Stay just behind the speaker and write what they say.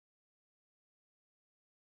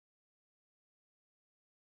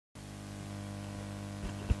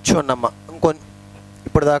చూడమ్మా ఇంకొన్ని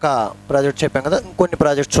ఇప్పుడు దాకా ప్రాజెక్ట్ చెప్పాం కదా, ఇంకొన్ని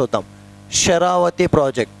ప్రాజెక్ట్ చూద్దాం. శరావతి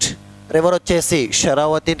ప్రాజెక్ట్, రివర్ వచ్చేసి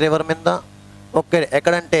శరావతి రివర్ మీద ఓకే.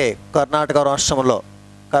 ఎక్కడంటే కర్ణాటక రాష్ట్రంలో.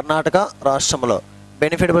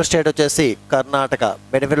 బెనిఫిటబుల్ స్టేట్ వచ్చేసి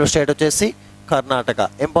కర్ణాటక.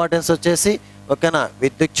 ఇంపార్టెన్స్ వచ్చేసి ఓకేనా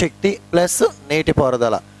విద్యుత్ శక్తి ప్లస్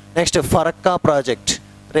నీటిపారుదల. నెక్స్ట్ ఫరక్కా ప్రాజెక్ట్,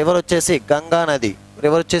 రివర్ వచ్చేసి గంగా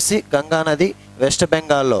నది వెస్ట్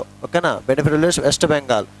బెంగాల్లో ఓకేనా. బెనిఫిటబుల్ వెస్ట్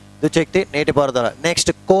బెంగాల్, విద్యుత్ శక్తి నీటిపారుదల.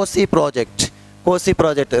 నెక్స్ట్ కోసి ప్రాజెక్ట్,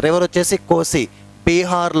 రివర్ వచ్చేసి కోసి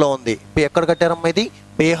బీహార్లో ఉంది. ఎక్కడ కట్టారమ్మా ఇది?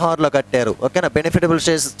 బీహార్లో కట్టారు ఓకేనా. బెనిఫిటబుల్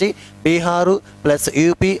స్టేట్స్ వచ్చి Bihar plus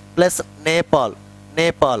UP plus Nepal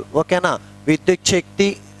ఓకేనా. విద్యుత్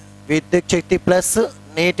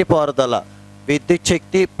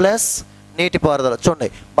శక్తి ప్లస్ నీటిపారుదల. చూడండి,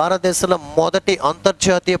 భారతదేశంలో మొదటి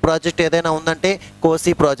అంతర్జాతీయ ప్రాజెక్ట్ ఏదైనా ఉందంటే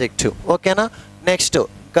కోసి ప్రాజెక్టు ఓకేనా. నెక్స్ట్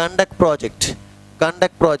గండక్ ప్రాజెక్ట్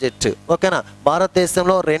ఓకేనా.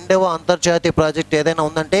 భారతదేశంలో రెండవ అంతర్జాతీయ ప్రాజెక్ట్ ఏదైనా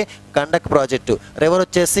ఉందంటే గండక్ ప్రాజెక్టు. రివర్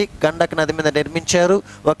వచ్చేసి గండక్ నది మీద నిర్మించారు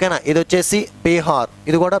ఓకేనా. ఇది వచ్చేసి బీహార్,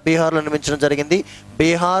 ఇది కూడా బీహార్లో నిర్మించడం జరిగింది.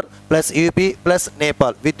 Bihar plus UP plus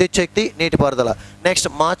Nepal, విద్యుత్ శక్తి నీటిపారుదల. నెక్స్ట్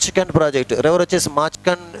మార్చ్కండ్ ప్రాజెక్టు, రివర్ వచ్చేసి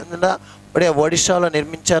మార్చ్కండ్ ఒడిషాలో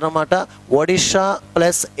నిర్మించారన్నమాట. ఒడిషా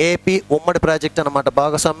ప్లస్ ఏపీ ఉమ్మడి ప్రాజెక్ట్ అనమాట,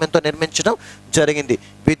 భాగస్వామ్యంతో నిర్మించడం జరిగింది.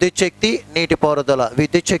 విద్యుత్ శక్తి నీటిపారుదల.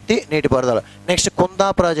 నెక్స్ట్ కుందా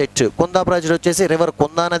ప్రాజెక్ట్ వచ్చేసి రివర్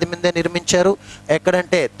కుందా నది మీదే నిర్మించారు.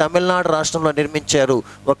 ఎక్కడంటే తమిళనాడు రాష్ట్రంలో నిర్మించారు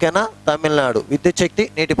ఓకేనా. తమిళనాడు, విద్యుత్ శక్తి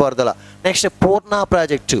నీటిపారుదల. నెక్స్ట్ పూర్ణ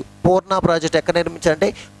ప్రాజెక్ట్ ఎక్కడ నిర్మించారంటే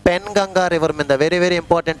పెన్గంగా రివర్ మీద. వెరీ వెరీ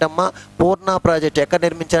ఇంపార్టెంట్ అమ్మా. పూర్ణ ప్రాజెక్ట్ ఎక్కడ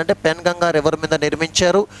నిర్మించారంటే పెన్గంగా రివర్ మీద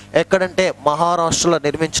నిర్మించారు. ఎక్కడంటే మహారాష్ట్రలో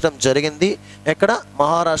నిర్మించడం జరిగింది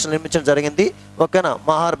ఓకేనా.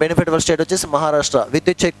 బెనిఫిటబుల్ స్టేట్ వచ్చేసి మహారాష్ట్ర,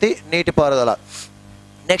 విద్యుత్ శక్తి నీటిపారుదల.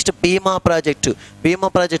 నెక్స్ట్ భీమా ప్రాజెక్టు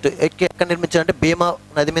ఎక్కడ నిర్మించారంటే భీమా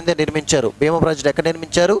నది మీదే నిర్మించారు. భీమా ప్రాజెక్ట్ ఎక్కడ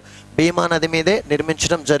నిర్మించారు? భీమా నది మీదే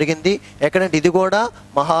నిర్మించడం జరిగింది. ఎక్కడంటే ఇది కూడా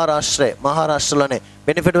మహారాష్ట్రలోనే.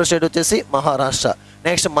 బెనిఫిటబుల్ స్టేట్ వచ్చేసి మహారాష్ట్ర.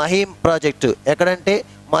 నెక్స్ట్ మహీం ప్రాజెక్టు ఎక్కడంటే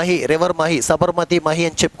రివర్ సబర్మతి మహి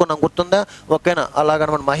అని చెప్పుకున్నాం, గుర్తుందా ఓకేనా.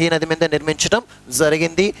 అలాగనమాట మహి నది మీద నిర్మించడం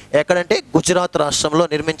జరిగింది. ఎక్కడంటే గుజరాత్ రాష్ట్రంలో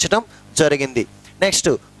నిర్మించడం జరిగింది. నెక్స్ట్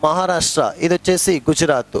మహారాష్ట్ర, ఇది వచ్చేసి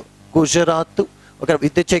గుజరాత్ ఓకే,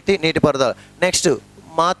 విద్యుత్ శక్తి నీటిపారుదల. నెక్స్ట్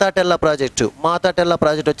మాతాటెల్లా ప్రాజెక్ట్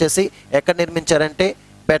వచ్చేసి ఎక్కడ నిర్మించారంటే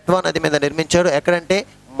పెట్వా నది మీద నిర్మించారు. ఎక్కడంటే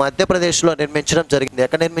మధ్యప్రదేశ్లో నిర్మించడం జరిగింది.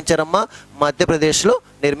 ఎక్కడ నిర్మించారమ్మా? మధ్యప్రదేశ్లో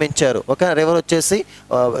నిర్మించారు ఓకే. రివర్ వచ్చేసి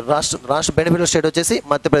రాష్ట్ర బెనిఫిట్ స్టేట్ వచ్చేసి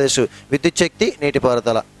మధ్యప్రదేశ్, విద్యుత్ శక్తి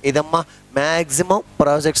నీటిపారుదల. ఇదమ్మా మ్యాక్సిమం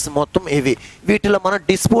ప్రాజెక్ట్స్ మొత్తం ఇవి. వీటిలో మనం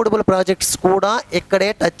డిస్ప్యూటబుల్ ప్రాజెక్ట్స్ కూడా ఇక్కడే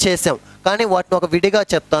టచ్ చేసాం, కానీ వాటిని ఒక విడిగా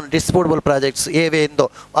చెప్తాను. డిస్ప్యూటబుల్ ప్రాజెక్ట్స్ ఏవేందో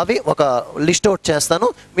అవి ఒక లిస్ట్ అవుట్ చేస్తాను,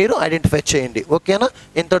 మీరు ఐడెంటిఫై చేయండి ఓకేనా.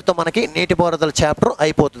 ఇంతటితో మనకి నీటిపారుదల చాప్టర్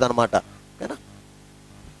అయిపోతుంది అనమాట ఓకేనా.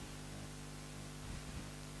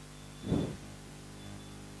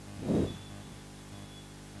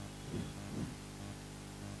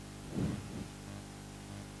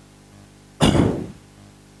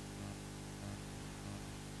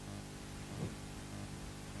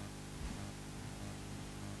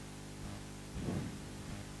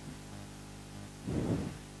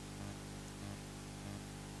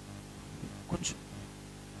 కొంచెం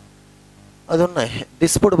అది ఉన్నాయి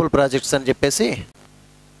డిస్ప్యూటబుల్ ప్రాజెక్ట్స్ అని చెప్పేసి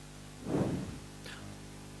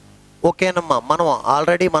ఓకేనమ్మా. మనం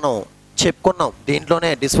ఆల్రెడీ చెప్పుకున్నాం దీంట్లోనే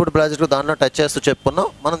డిస్ప్యూట్ ప్రాజెక్టు, దాంట్లో టచ్ చేస్తూ చెప్పుకున్నాం.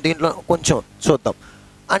 మనం దీంట్లో కొంచెం చూద్దాం.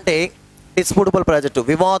 అంటే డిస్ప్యూటబుల్ ప్రాజెక్టు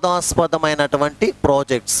వివాదాస్పదమైనటువంటి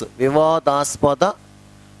ప్రాజెక్ట్స్, వివాదాస్పద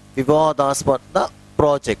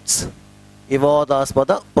ప్రాజెక్ట్స్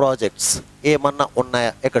ఏమన్నా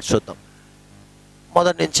ఉన్నాయా ఇక్కడ చూద్దాం.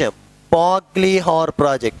 మొదటి నుంచే బాగ్లీహార్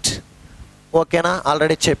ప్రాజెక్ట్ ఓకేనా,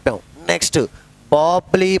 ఆల్రెడీ చెప్పాం. నెక్స్ట్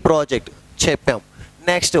బాబ్లీ ప్రాజెక్ట్ చెప్పాం.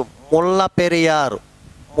 నెక్స్ట్ ముల్ల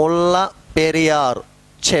పెరియార్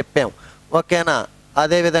చెప్పాం ఓకేనా.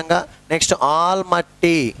 అదేవిధంగా నెక్స్ట్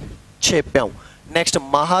ఆల్మట్టి చెప్పాం. నెక్స్ట్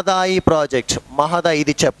మహదాయి ప్రాజెక్ట్,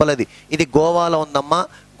 ఇది చెప్పలేదు, ఇది గోవాలో ఉందమ్మా,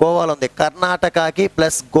 గోవాలో ఉంది. కర్ణాటకకి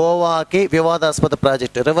ప్లస్ గోవాకి వివాదాస్పద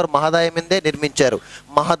ప్రాజెక్ట్, రివర్ మహదాయి మీదే నిర్మించారు,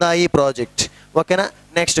 మహదాయి ప్రాజెక్ట్ ఓకేనా.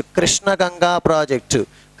 నెక్స్ట్ కృష్ణగంగా ప్రాజెక్ట్,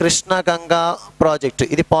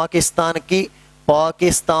 ఇది పాకిస్తాన్కి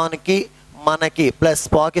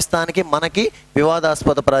మనకి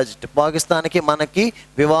వివాదాస్పద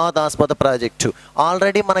ప్రాజెక్టు.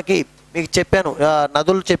 ఆల్రెడీ మీకు చెప్పాను,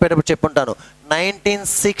 నదులు చెప్పేటప్పుడు చెప్పుంటాను.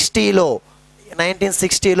 1960లో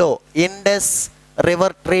ఇండస్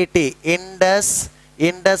రివర్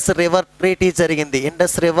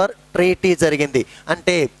ట్రీటీ జరిగింది.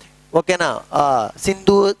 అంటే ఓకేనా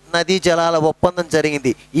సింధు నదీ జలాల ఒప్పందం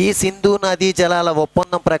జరిగింది. ఈ సింధు నదీ జలాల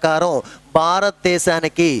ఒప్పందం ప్రకారం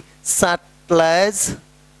భారతదేశానికి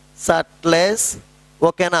సట్లెజ్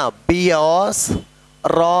ఓకేనా బియాస్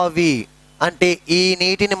రావి అంటే ఈ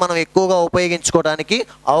నీటిని మనం ఎక్కువగా ఉపయోగించుకోవడానికి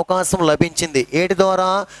అవకాశం లభించింది. ఏటి ద్వారా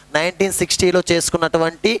 1960లో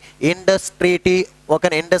చేసుకున్నటువంటి ఇండస్ ట్రీటీ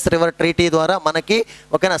ఓకేనా ఇండస్ రివర్ ట్రీటీ ద్వారా మనకి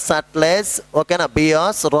ఓకేనా సట్లెజ్ ఓకేనా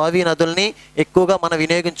బియాస్ రావి నదుల్ని ఎక్కువగా మనం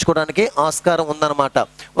వినియోగించుకోవడానికి ఆస్కారం ఉందన్నమాట.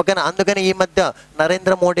 ఓకేనా అందుకని ఈ మధ్య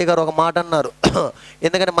నరేంద్ర మోడీ గారు ఒక మాట అన్నారు.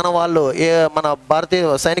 ఎందుకంటే మన భారతీయ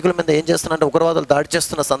సైనికుల మీద ఏం చేస్తున్నారంటే ఉగ్రవాదులు దాడి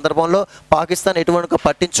చేస్తున్న సందర్భంలో పాకిస్తాన్ ఎటువంటి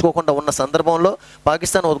పట్టించుకోకుండా ఉన్న సందర్భంలో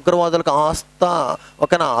పాకిస్తాన్ ఉగ్రవాదులకు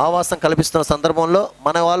ఓకేనా ఆవాసం కల్పిస్తున్న సందర్భంలో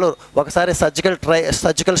మన వాళ్ళు ఒకసారి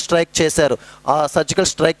సర్జికల్ స్ట్రైక్ చేశారు. ఆ సర్జికల్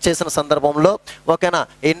స్ట్రైక్ చేసిన సందర్భంలో ఓకేనా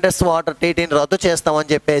ఇండస్ వాటర్ ట్రీటీని రద్దు చేస్తామని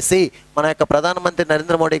చెప్పేసి మన యొక్క ప్రధానమంత్రి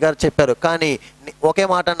నరేంద్ర మోడీ గారు చెప్పారు. కానీ ఒకే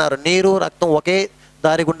మాట అన్నారు, నీరు రక్తం ఒకే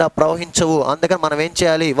దారి గుండా ప్రవహించవు, అందుకని మనం ఏం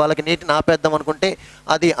చేయాలి, వాళ్ళకి నీటిని ఆపేద్దాం అనుకుంటే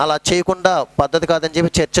అది అలా చేయకుండా పద్ధతి కాదని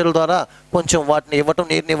చెప్పి చర్చల ద్వారా కొంచెం వాటిని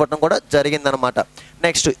నీరుని ఇవ్వటం కూడా జరిగిందనమాట.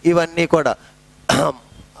 నెక్స్ట్ ఇవన్నీ కూడా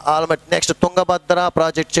నెక్స్ట్ తుంగభద్ర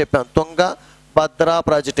ప్రాజెక్ట్ చెప్పాం. తుంగభద్ర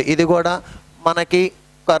ప్రాజెక్టు ఇది కూడా మనకి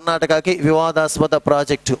కర్ణాటకకి వివాదాస్పద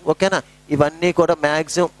ప్రాజెక్టు. ఓకేనా ఇవన్నీ కూడా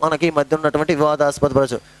మ్యాక్సిమం మనకి ఈ మధ్య ఉన్నటువంటి వివాదాస్పద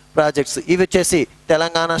ప్రాజెక్ట్స్. ఇవి వచ్చేసి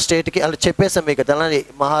తెలంగాణ స్టేట్కి అలా చెప్పేసాం మీకు, తెలంగాణ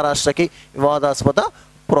మహారాష్ట్రకి వివాదాస్పద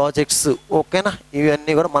ప్రాజెక్ట్స్. ఓకేనా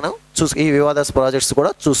ఇవన్నీ కూడా మనం ఈ వివాదాస్పద ప్రాజెక్ట్స్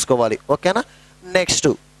కూడా చూసుకోవాలి. ఓకేనా నెక్స్ట్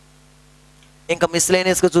ఇంకా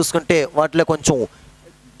మిస్లేనియస్గా చూసుకుంటే వాటిలో కొంచెం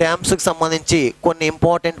డ్యామ్స్కి సంబంధించి కొన్ని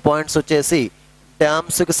ఇంపార్టెంట్ పాయింట్స్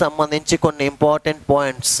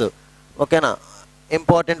ఓకేనా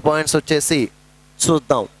ఇంపార్టెంట్ పాయింట్స్ వచ్చేసి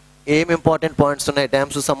చూద్దాం. ఏం ఇంపార్టెంట్ పాయింట్స్ ఉన్నాయి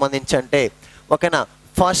డ్యామ్స్కి సంబంధించి అంటే ఓకేనా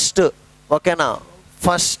ఫస్ట్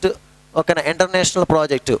ఇంటర్నేషనల్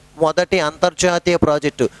ప్రాజెక్టు మొదటి అంతర్జాతీయ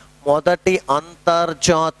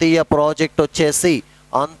ప్రాజెక్ట్ వచ్చేసి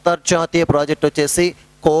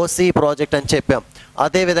కోసి ప్రాజెక్ట్ అని చెప్పాం.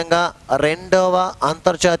 అదేవిధంగా రెండవ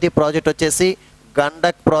అంతర్జాతీయ ప్రాజెక్ట్ వచ్చేసి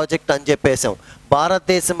గండక్ ప్రాజెక్ట్ అని చెప్పేసాం.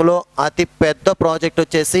 భారతదేశంలో అతిపెద్ద ప్రాజెక్ట్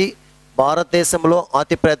వచ్చేసి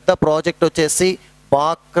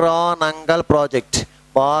బాక్రానంగల్ ప్రాజెక్ట్.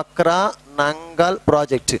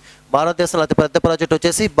 భారతదేశంలో అతిపెద్ద ప్రాజెక్ట్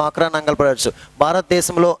వచ్చేసి బాక్రానంగల్ ప్రాజెక్ట్.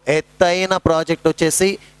 భారతదేశంలో ఎత్తైన ప్రాజెక్ట్ వచ్చేసి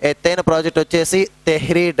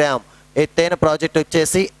తెహ్రీ డ్యామ్.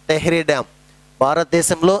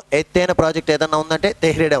 భారతదేశంలో ఎత్తైన ప్రాజెక్ట్ ఏదన్నా ఉందంటే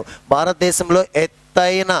తెహ్రీ డ్యామ్. భారతదేశంలో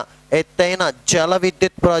ఎత్తైన జల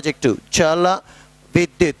విద్యుత్ ప్రాజెక్ట్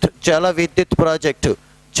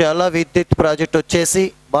వచ్చేసి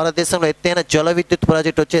భారతదేశంలో ఎత్తైన జల విద్యుత్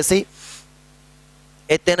ప్రాజెక్ట్ వచ్చేసి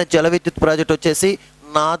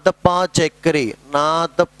నాదపా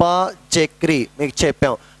చక్రి మీకు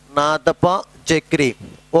చెప్పాం, నాదపా చక్రి.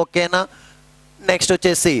 ఓకేనా నెక్స్ట్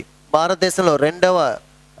వచ్చేసి భారతదేశంలో రెండవ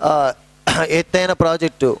ఎత్తైన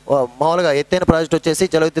ప్రాజెక్టు వచ్చేసి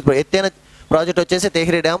జల విద్యుత్ ఎత్తైన ప్రాజెక్ట్ వచ్చేసి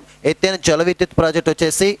తెహ్రీ డ్యామ్. ఎత్తైన జల విద్యుత్ ప్రాజెక్ట్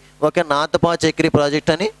వచ్చేసి ఓకే నాదపా చక్రి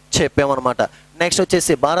ప్రాజెక్ట్ అని చెప్పామన్నమాట. నెక్స్ట్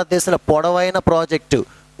వచ్చేసి భారతదేశంలో పొడవైన ప్రాజెక్ట్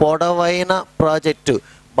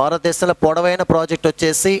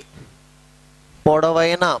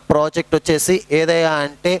వచ్చేసి ఏదైనా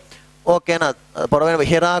అంటే ఓకేనా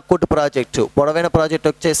హీరాకుడ్ ప్రాజెక్టు.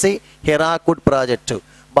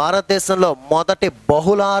 భారతదేశంలో మొదటి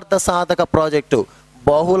బహుళార్థ సాధక ప్రాజెక్టు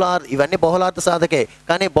ఇవన్నీ బహుళార్థ సాధకే,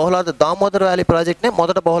 కానీ దామోదర్ వ్యాలీ ప్రాజెక్ట్నే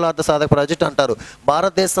మొదట బహుళార్థ సాధక ప్రాజెక్ట్ అంటారు.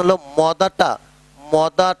 భారతదేశంలో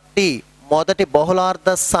మొదటి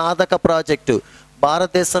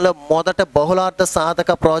బహుళార్థ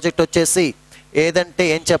సాధక ప్రాజెక్ట్ వచ్చేసి ఏదంటే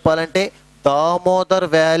ఏం చెప్పాలంటే దామోదర్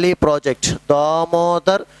వ్యాలీ ప్రాజెక్ట్.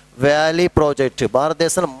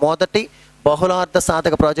 భారతదేశంలో మొదటి బహుళార్థ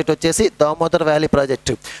సాధక ప్రాజెక్ట్ వచ్చేసి దామోదర్ వ్యాలీ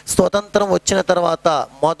ప్రాజెక్టు. స్వతంత్రం వచ్చిన తర్వాత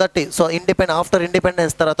ఆఫ్టర్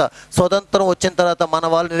ఇండిపెండెన్స్ తర్వాత స్వతంత్రం వచ్చిన తర్వాత మన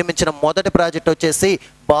వాళ్ళు నిర్మించిన మొదటి ప్రాజెక్ట్ వచ్చేసి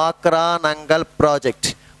బాక్రానంగల్ ప్రాజెక్ట్.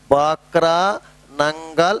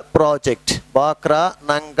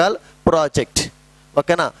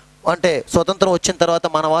 ఓకేనా అంటే స్వతంత్రం వచ్చిన తర్వాత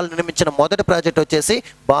మన వాళ్ళు నిర్మించిన మొదటి ప్రాజెక్ట్ వచ్చేసి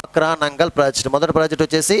బాక్రానంగల్ ప్రాజెక్ట్. మొదటి ప్రాజెక్ట్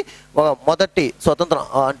వచ్చేసి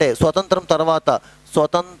స్వతంత్రం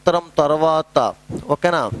తర్వాత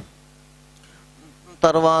ఓకేనా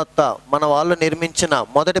తర్వాత మన వాళ్ళు నిర్మించిన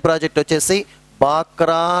మొదటి ప్రాజెక్ట్ వచ్చేసి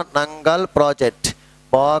బాక్రానంగల్ ప్రాజెక్ట్.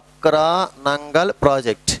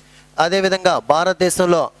 అదేవిధంగా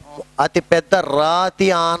భారతదేశంలో అతిపెద్ద రాతి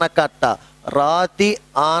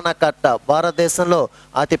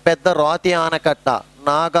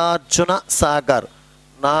నాగార్జున సాగర్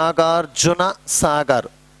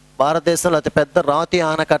భారతదేశంలో అతిపెద్ద రాతి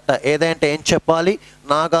ఆనకట్ట ఏదంటే ఏం చెప్పాలి?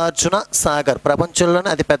 నాగార్జున సాగర్. ప్రపంచంలోనే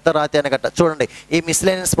అతిపెద్ద రాతి ఆనకట్ట. చూడండి, ఈ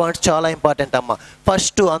మిస్లేనియస్ పాయింట్స్ చాలా ఇంపార్టెంట్ అమ్మ.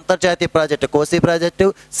 ఫస్ట్ అంతర్జాతీయ ప్రాజెక్టు కోసి ప్రాజెక్టు,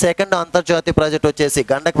 సెకండ్ అంతర్జాతీయ ప్రాజెక్టు వచ్చేసి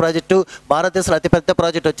గండక్ ప్రాజెక్టు, భారతదేశంలో అతిపెద్ద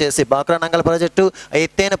ప్రాజెక్టు వచ్చేసి బాక్రానంగల్ ప్రాజెక్టు,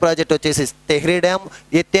 ఎత్తైన ప్రాజెక్టు వచ్చేసి తెహ్రీ డ్యామ్,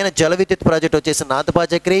 ఎత్తైన జల విద్యుత్ ప్రాజెక్టు వచ్చేసి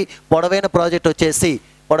నాథపాచక్రి, పొడవైన ప్రాజెక్టు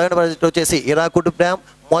వచ్చేసి ఇరాకుడ్ డ్యామ్,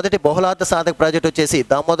 మొదటి బహుళార్థ సాధక ప్రాజెక్టు వచ్చేసి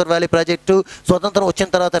దామోదర్ వ్యాలీ ప్రాజెక్టు, స్వతంత్రం వచ్చిన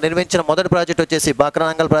తర్వాత నిర్మించిన మొదటి ప్రాజెక్టు వచ్చేసి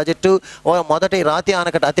బాక్రానంగల్ ప్రాజెక్టు, మొదటి రాతి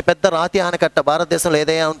ఆనకట్ట అతిపెద్ద రాతి ఆనకట్ట భారతదేశంలో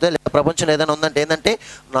ఏదైనా ఉంటే ప్రపంచంలో ఏదైనా ఉందంటే ఏంటంటే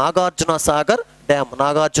నాగార్జున సాగర్ డ్యామ్.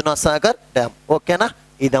 నాగార్జున సాగర్ డ్యామ్. ఓకేనా?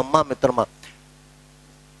 ఇదమ్మా మిత్రమా.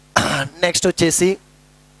 నెక్స్ట్ వచ్చేసి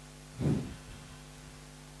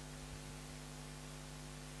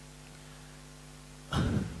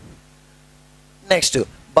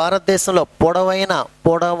భారతదేశంలో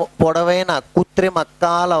పొడవైన కృత్రిమ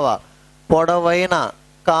కాలువ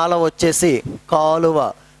వచ్చేసి కాలువ.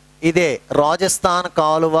 ఇదే రాజస్థాన్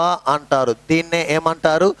కాలువ అంటారు. దీన్నే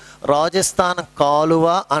ఏమంటారు? రాజస్థాన్ కాలువ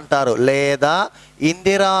అంటారు, లేదా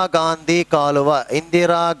ఇందిరాగాంధీ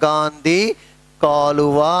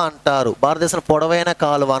కాలువ అంటారు. భారతదేశంలో పొడవైన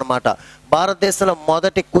కాలువ అనమాట. భారతదేశంలో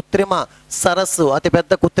మొదటి కృత్రిమ సరస్సు,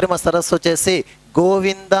 అతిపెద్ద కృత్రిమ సరస్సు వచ్చేసి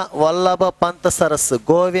గోవింద వల్లభ పంత్ సరస్సు.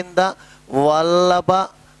 గోవింద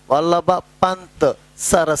వల్లభ పంత్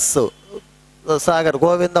సరస్సు సాగర్,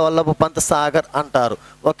 గోవింద వల్లభ పంత్ సాగర్ అంటారు.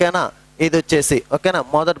 ఓకేనా? ఇది వచ్చేసి ఓకేనా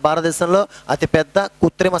భారతదేశంలో అతిపెద్ద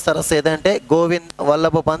కృత్రిమ సరస్సు ఏదంటే గోవింద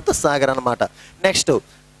వల్లభ పంత్ సాగర్ అనమాట. నెక్స్ట్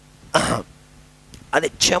అది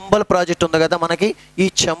చంబల్ ప్రాజెక్ట్ ఉంది కదా మనకి. ఈ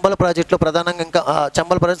చంబల్ ప్రాజెక్టులో ప్రధానంగా ఇంకా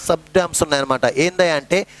చంబల్ ప్రాజెక్ట్ సబ్ డ్యామ్స్ ఉన్నాయన్నమాట.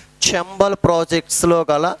 ఏంటంటే చంబల్ ప్రాజెక్ట్స్లో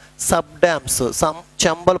గల సబ్ డ్యామ్స్,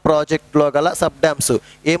 చంబల్ ప్రాజెక్ట్లో గల సబ్ డ్యామ్స్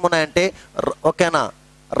ఏమున్నాయంటే ఓకేనా,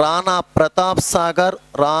 Rana Pratap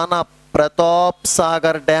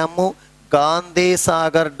Sagar dam, Gandhi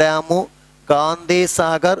Sagar,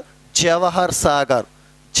 Jawahar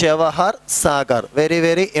Sagar. Very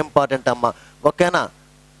very important అమ్మ. ఓకేనా?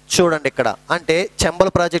 చూడండి ఇక్కడ అంటే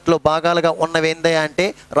చంబల్ ప్రాజెక్టులో భాగాలుగా ఉన్నవి ఏందయ్యా అంటే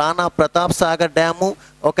రాణా ప్రతాప్ సాగర్ డ్యాము,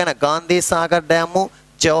 ఓకేనా, గాంధీ సాగర్ డ్యాము,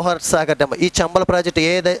 జవహర్ సాగర్ డ్యామ్. ఈ చంబల్ ప్రాజెక్టు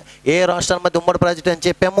ఏ రాష్ట్రాల మధ్య ఉమ్మడి ప్రాజెక్టు అని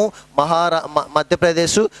చెప్పాము?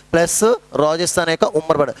 మధ్యప్రదేశ్ ప్లస్ రాజస్థాన్ యొక్క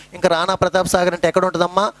ఉమ్మడి. ఇంకా రాణా ప్రతాప్ సాగర్ అంటే ఎక్కడ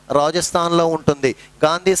ఉంటుందమ్మా? రాజస్థాన్లో ఉంటుంది.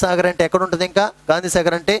 గాంధీ సాగర్ అంటే ఎక్కడ ఉంటుంది? ఇంకా గాంధీ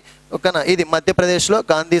సాగర్ అంటే ఓకేనా, ఇది మధ్యప్రదేశ్లో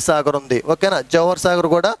గాంధీ సాగర్ ఉంది. ఓకేనా? జవహర్ సాగర్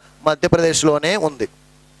కూడా మధ్యప్రదేశ్లోనే ఉంది.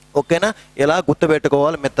 ఓకేనా? ఇలా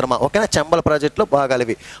గుర్తుపెట్టుకోవాలి మిత్రమా. ఓకేనా? చంబల్ ప్రాజెక్టులో భాగాలు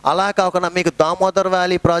ఇవి. అలా కాకుండా మీకు దామోదర్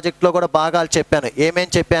వ్యాలీ ప్రాజెక్టులో కూడా భాగాలు చెప్పాను. ఏమేం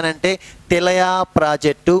చెప్పానంటే తిలయా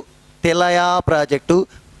project,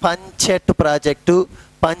 పంచెట్ project,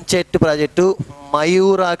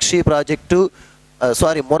 Mayurakshi project,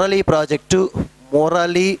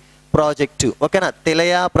 Murali project. ఓకేనా?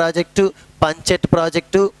 తిలయా ప్రాజెక్టు, పంచెట్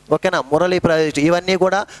ప్రాజెక్టు, ఓకేనా, మురళీ ప్రాజెక్టు. ఇవన్నీ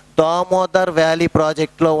కూడా దామోదర్ వ్యాలీ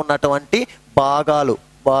ప్రాజెక్టులో ఉన్నటువంటి భాగాలు.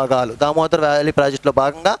 దామోదర్ వ్యాలీ ప్రాజెక్టులో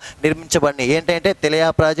భాగంగా నిర్మించబడినాయి. ఏంటంటే తిలయా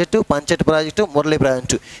ప్రాజెక్టు, పంచెట్ ప్రాజెక్టు, మురళీ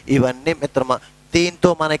ప్రాజెక్టు. ఇవన్నీ మిత్రమా దీంతో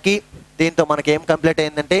మనకి ఏం కంప్లీట్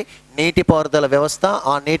అయిందంటే నీటిపారుదల వ్యవస్థ.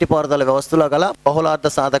 ఆ నీటిపారుదల వ్యవస్థలో గల బహుళార్థ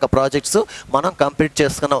సాధక ప్రాజెక్ట్స్ మనం కంప్లీట్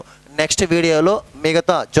చేసుకున్నాం. నెక్స్ట్ వీడియోలో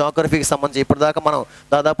మిగతా జాగ్రఫీకి సంబంధించి ఇప్పటిదాకా మనం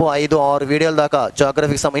దాదాపు 5-6 వీడియోల దాకా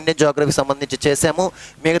ఇండియన్ జాగ్రఫీకి సంబంధించి చేసాము.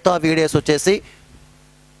 మిగతా వీడియోస్ వచ్చేసి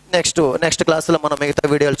నెక్స్ట్ క్లాసులో మనం మిగతా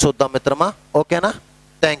వీడియోలు చూద్దాం మిత్రమా. ఓకేనా?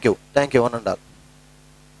 Thank you one and all.